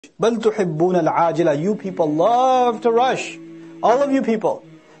بَلْ تُحِبُّونَ الْعَاجِلَ. You people love to rush. All of you people.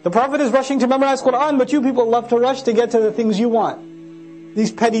 The Prophet is rushing to memorize Qur'an, but you people love to rush to get to the things you want.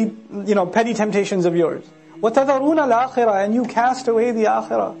 These petty temptations of yours. وَتَذَرُونَ الْآخِرَةَ. And you cast away the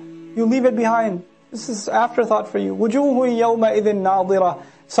akhirah. You leave it behind. This is afterthought for you. وُجُوهٌ يَوْمَئِذٍ نَاظِرَةٌ.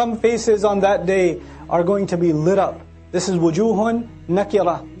 Some faces on that day are going to be lit up. This is wujuhun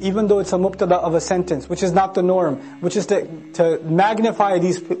nakira, even though it's a mubtada of a sentence, which is not the norm, which is to magnify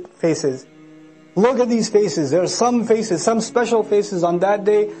these faces. Look at these faces. There are some faces, some special faces on that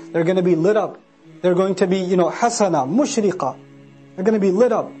day, they're going to be lit up. They're going to be, hasana, mushriqa. They're going to be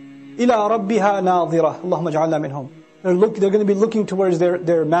lit up. Ila rabbiha nadhira. Allahumma ja'alna minhum. They're going to be looking towards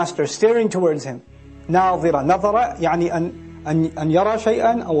their master, staring towards him. Nadhira. Nadhara, yani an yara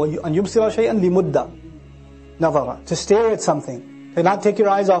shay'an, or an yubsira shay'an limudda. Nadhara, to stare at something, to not take your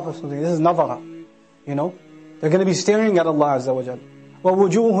eyes off of something. This is nadhara. They're going to be staring at Allah Azza wa Jal. وَوُجُوهٌ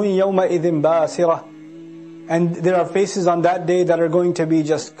يَوْمَئِذٍ بَاسِرَةٌ. And there are faces on that day that are going to be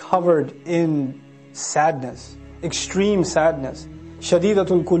just covered in sadness, extreme sadness. شَدِيدَةُ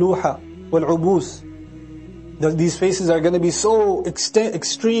الْكُلُوحَ وَالْعُبُوسِ. These faces are going to be so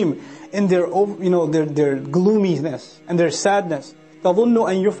extreme in their gloominess and their sadness. تَظُنُّ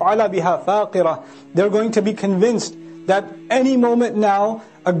أَن يُفْعَلَ بِهَا فَاقِرَةٌ. They're going to be convinced that any moment now,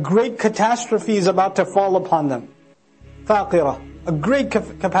 a great catastrophe is about to fall upon them. فَاقِرَةٌ. A great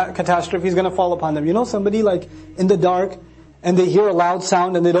catastrophe is going to fall upon them. Somebody like in the dark, and they hear a loud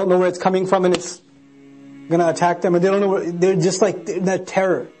sound, and they don't know where it's coming from, and it's going to attack them, and they don't know they're just like in that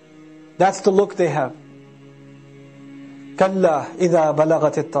terror. That's the look they have. كَلَّا إِذَا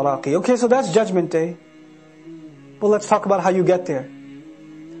بَلَغَتِ التَّرَاقِي. Okay, so that's Judgment Day. Well, let's talk about how you get there.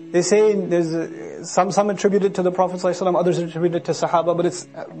 They say there's some attribute it to the Prophet ﷺ, others attribute it to Sahaba, but it's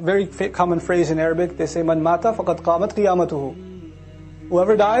a very common phrase in Arabic. They say, "Man mata faqad qamat qiyamatuhu."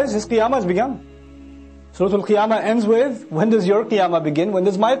 Whoever dies, his qiyamah has begun. Surah Al-Qiyamah ends with, when does your qiyamah begin? When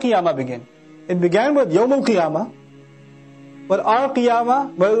does my qiyamah begin? It began with Yawm al-Qiyamah, but our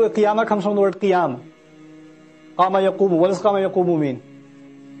qiyamah, well, qiyamah comes from the word qiyam. Qama yaqumu. What does qama yaqumu mean?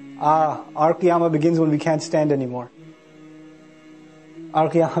 Our qiyamah begins when we can't stand anymore. Our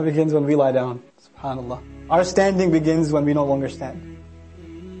qiyamah begins when we lie down. SubhanAllah. Our standing begins when we no longer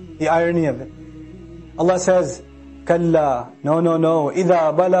stand. The irony of it. Allah says, Kalla, no.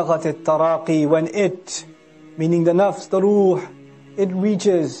 إِذَا بَلَغَتِ التَّرَاقِي. When it, meaning the nafs, the ruh, it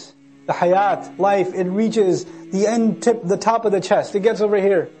reaches the hayat, life, it reaches the end tip, the top of the chest. It gets over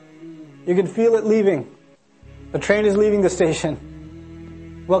here. You can feel it leaving. The train is leaving the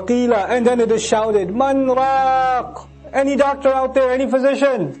station. وَقِيلَ. And then it is shouted, مَنْ رَاقٍ. Any doctor out there, any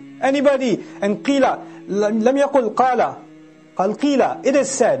physician, anybody. And قِيلَ. لَمْ يَقُلْ قَالَ. قَالْ قِيلَ. It is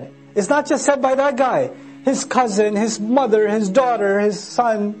said. It's not just said by that guy. His cousin, his mother, his daughter, his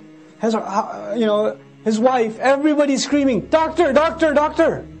son, his wife, everybody's screaming, doctor, doctor,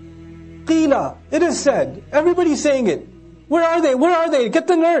 doctor. قِيلَ. It is said. Everybody's saying it. Where are they? Where are they? Get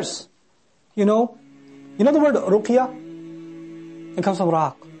the nurse. You know the word ruqya? It comes from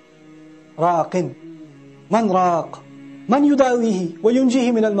raq. Raqin. Man raq. Man yudawihi wa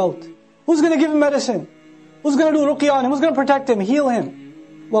yunjihi min al-maut. Who's going to give him medicine? Who's going to do ruqya on him? Who's going to protect him, heal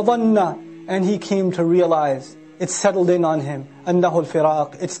him? Wa dhanna. And he came to realize, it's settled in on him. Annahu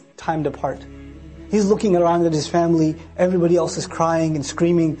al-firaq. It's time to part. He's looking around at his family. Everybody else is crying and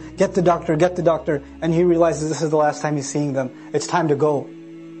screaming, get the doctor, get the doctor. And he realizes this is the last time he's seeing them. It's time to go.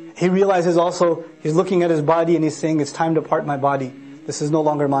 He realizes also, he's looking at his body and he's saying, it's time to part my body. This is no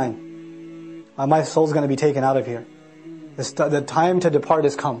longer mine. My soul's going to be taken out of here. The time to depart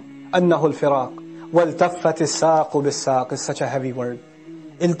has come. أَنَّهُ الْفِرَاقِ وَالْتَفَّتِ السَّاقُ بِالسَّاقِ is such a heavy word.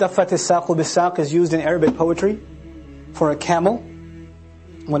 الْتَفَّتِ السَّاقُ بِالسَّاقِ is used in Arabic poetry for a camel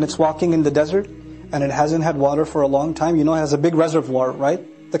when it's walking in the desert and it hasn't had water for a long time. It has a big reservoir,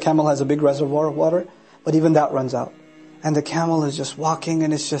 right? The camel has a big reservoir of water, but even that runs out. And the camel is just walking,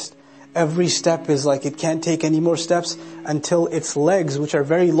 and it's just, every step is like it can't take any more steps until its legs, which are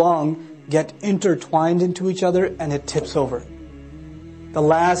very long, get intertwined into each other and it tips over. The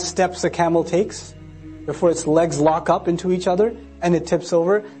last steps the camel takes, before its legs lock up into each other and it tips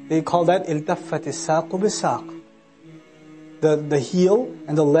over, they call that iltaffat as-saq bis-saq. The heel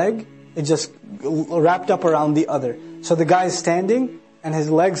and the leg, it just wrapped up around the other. So the guy is standing and his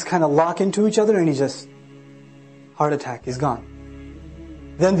legs kind of lock into each other and he just, heart attack, he's gone.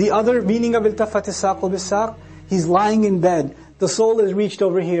 Then the other meaning of iltafat as-saq bis-saq, he's lying in bed. The soul is reached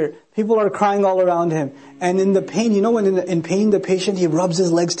over here. People are crying all around him. And in the pain, when in pain the patient, he rubs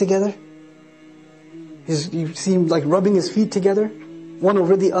his legs together. You see him like rubbing his feet together, one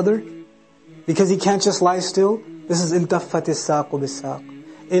over the other, because he can't just lie still. This is iltafat as-saq bis-saq.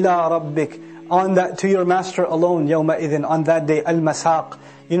 إِلَىٰ رَبِّكَ. On that, to your master alone, يَوْمَئِذٍ, on that day, al-masaq.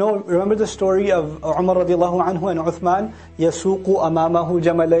 You know, remember the story of Umar radiallahu anhu and Uthman? يَسُوقُ أَمَامَهُ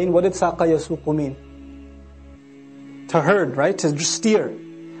جَمَلَيْن. What did saqa yasuqu mean? To herd, right? To steer.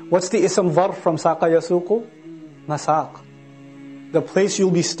 What's the ism dharf from saqa yasuqu? Masaq. The place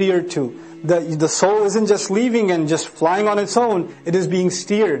you'll be steered to. The soul isn't just leaving and just flying on its own. It is being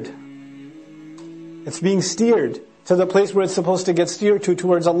steered. It's being steered to the place where it's supposed to get steered to,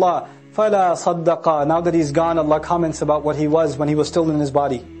 towards Allah. فَلَا صَدَّقَ. Now that he's gone, Allah comments about what he was when he was still in his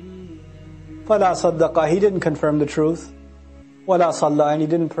body. فَلَا صَدَّقَ. He didn't confirm the truth. وَلَا صَلَّى. And he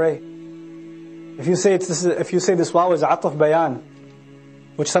didn't pray. If you say this waw is ataf bayan,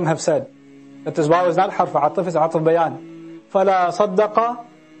 which some have said, that this waw is not harf ataf, it's ataf bayan. فَلَا صَدَّقَ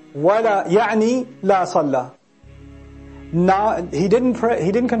وَلَا يَعْنِي لَا صَلَّى. Now, he didn't pray,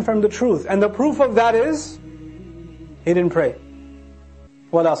 he didn't confirm the truth. And the proof of that is, he didn't pray.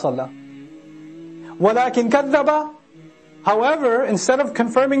 وَلَا صَلَّى. وَلَكِنْ كَذَّبَ. However, instead of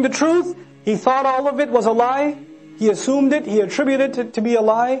confirming the truth, he thought all of it was a lie. He assumed it, he attributed it to be a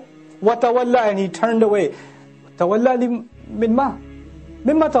lie. وَتَوَلَّى. And he turned away. تَوَلَّى مِنْ مَا؟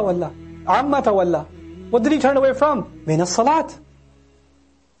 مِمَّا تَوَلَّى؟ عَمَّا تَوَلَّى. What did he turn away from? مِنَ الصَّلَاةِ.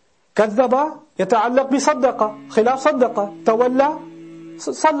 كذب يتعلق بصدق خلاف صدق تولى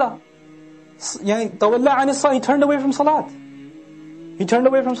صلى يعني تولى عن الصلاة. He turned away from salat. He turned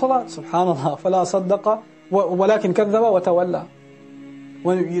away from salat. Subhanallah. فلا صدق ولكن كذب وتولى.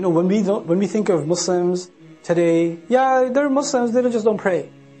 When we think of Muslims today, yeah, they're Muslims, they just don't pray.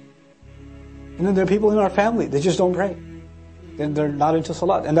 There are people in our family, they just don't pray. They're not into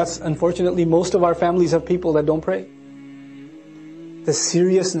salat. And that's, unfortunately, most of our families have people that don't pray. The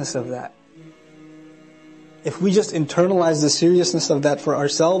seriousness of that. If we just internalize the seriousness of that for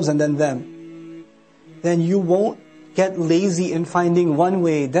ourselves and then them, then you won't get lazy in finding one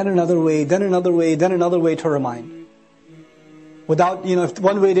way, then another way, then another way, then another way to remind. Without, if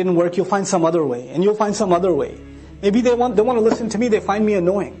one way didn't work, you'll find some other way, and you'll find some other way. Maybe they want to listen to me, they find me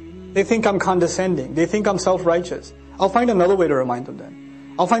annoying. They think I'm condescending. They think I'm self-righteous. I'll find another way to remind them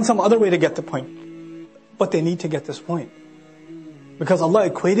then. I'll find some other way to get the point. But they need to get this point. Because Allah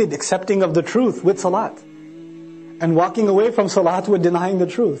equated accepting of the truth with salat. And walking away from salat with denying the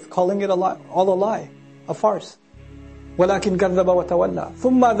truth. Calling it all a lie. A farce. وَلَكِنْ كَذَّبَ وَتَوَلَّى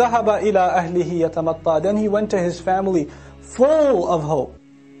ثُمَّ ذَهَبَ إِلَىٰ أَهْلِهِ يَتَمَطَّى. Then he went to his family full of hope.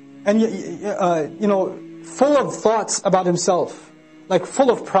 And, full of thoughts about himself. Like full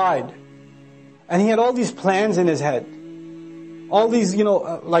of pride. And he had all these plans in his head. All these,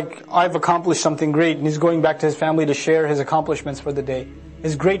 like, I've accomplished something great, and he's going back to his family to share his accomplishments for the day.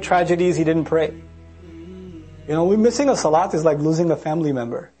 His great tragedies, he didn't pray. We're missing a salat is like losing a family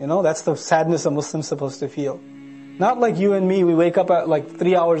member. That's the sadness a Muslim's supposed to feel. Not like you and me, we wake up at like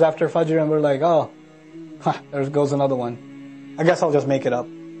 3 hours after Fajr and we're like, oh, there goes another one. I guess I'll just make it up.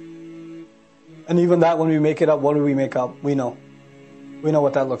 And even that, when we make it up, what do we make up? We know. We know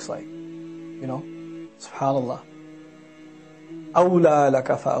what that looks like. Subhanallah. أولى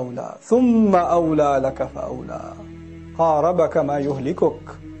لك فأولى ثم أولى لك فأولى قاربك ما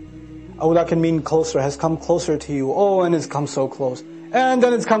يهلكك. Awla can mean closer, has come closer to you. Oh, and it's come so close. And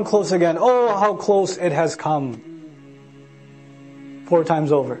then it's come close again. Oh, how close it has come. 4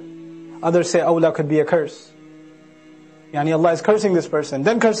 times over. Others say awla could be a curse. Yani Allah is cursing this person,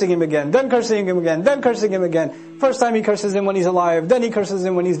 then cursing him again, then cursing him again, then cursing him again. First time he curses him when he's alive, then he curses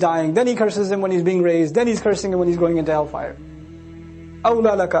him when he's dying, then he curses him when he's being raised, then he's cursing him when he's going into hellfire.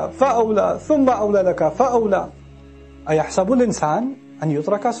 أولى لك فأولى ثم أولى لك فأولى أيحسب الإنسان أن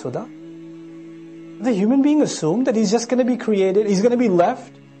يترك سدى. The human being assumed that he's just going to be created, he's going to be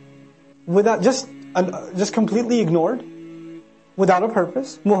left without, just completely ignored, without a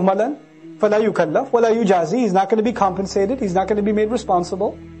purpose, muhmalan, فَلَا يُكَلَّفْ وَلَا يُجَازِي. He's not going to be compensated, he's not going to be made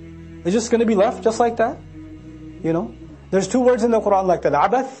responsible. He's just going to be left just like that. There's 2 words in the Quran like that,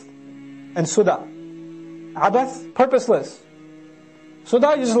 abath and suda. Abath, purposeless. Suda,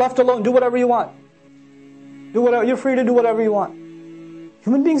 you're just left alone, do whatever you want. You're free to do whatever you want.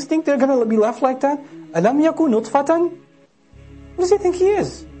 Human beings think they're going to be left like that. أَلَمْ يَكُ نُطْفَةً. What does he think he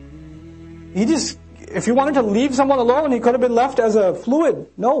is? If you wanted to leave someone alone, he could have been left as a fluid.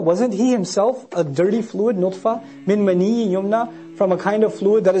 No, wasn't he himself a dirty fluid, nutfa, min mani yumna, from a kind of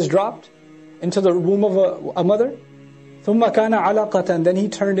fluid that is dropped into the womb of a mother? ثُمَّ كَانَ عَلَقَةً. Then he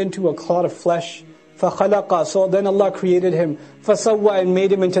turned into a clot of flesh. فَخَلَقَ. So then Allah created him. فَسَوَّى. And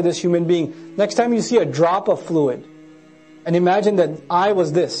made him into this human being. Next time you see a drop of fluid, and imagine that I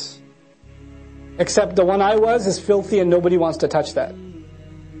was this. Except the one I was is filthy and nobody wants to touch that.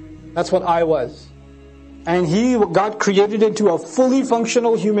 That's what I was. and he got created into a fully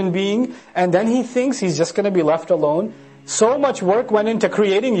functional human being, and then he thinks he's just going to be left alone. So much work went into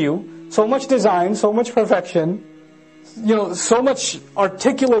creating you, so much design, so much perfection, so much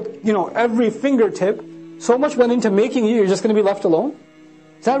articulate, every fingertip, so much went into making you, you're just going to be left alone?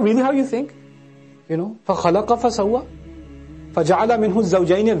 Is that really how you think? فَخَلَقَ فَسَوَّى فَجَعَلَ مِنْهُ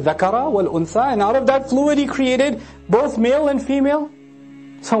الزَّوْجَيْنِ الذَّكَرَ وَالْأُنثَى. And out of that fluid he created both male and female.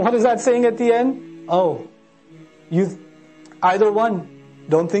 So what is that saying at the end? Oh, either one,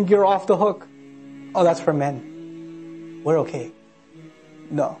 don't think you're off the hook. Oh, that's for men. We're okay.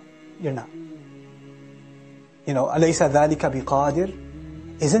 No, you're not. أَلَيْسَ ذَلِكَ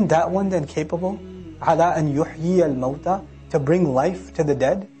بِقَادِرٍ. Isn't that one then capable? عَلَىٰ أَنْ يُحْيِيَ الْمَوْتَى. To bring life to the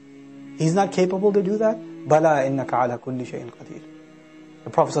dead? He's not capable to do that? بَلَا إِنَّكَ عَلَى كُلِّ شَيْءٍ قَدِيرٍ. The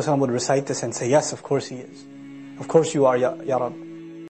Prophet ﷺ would recite this and say, yes, of course he is. Of course you are, Ya Rabb.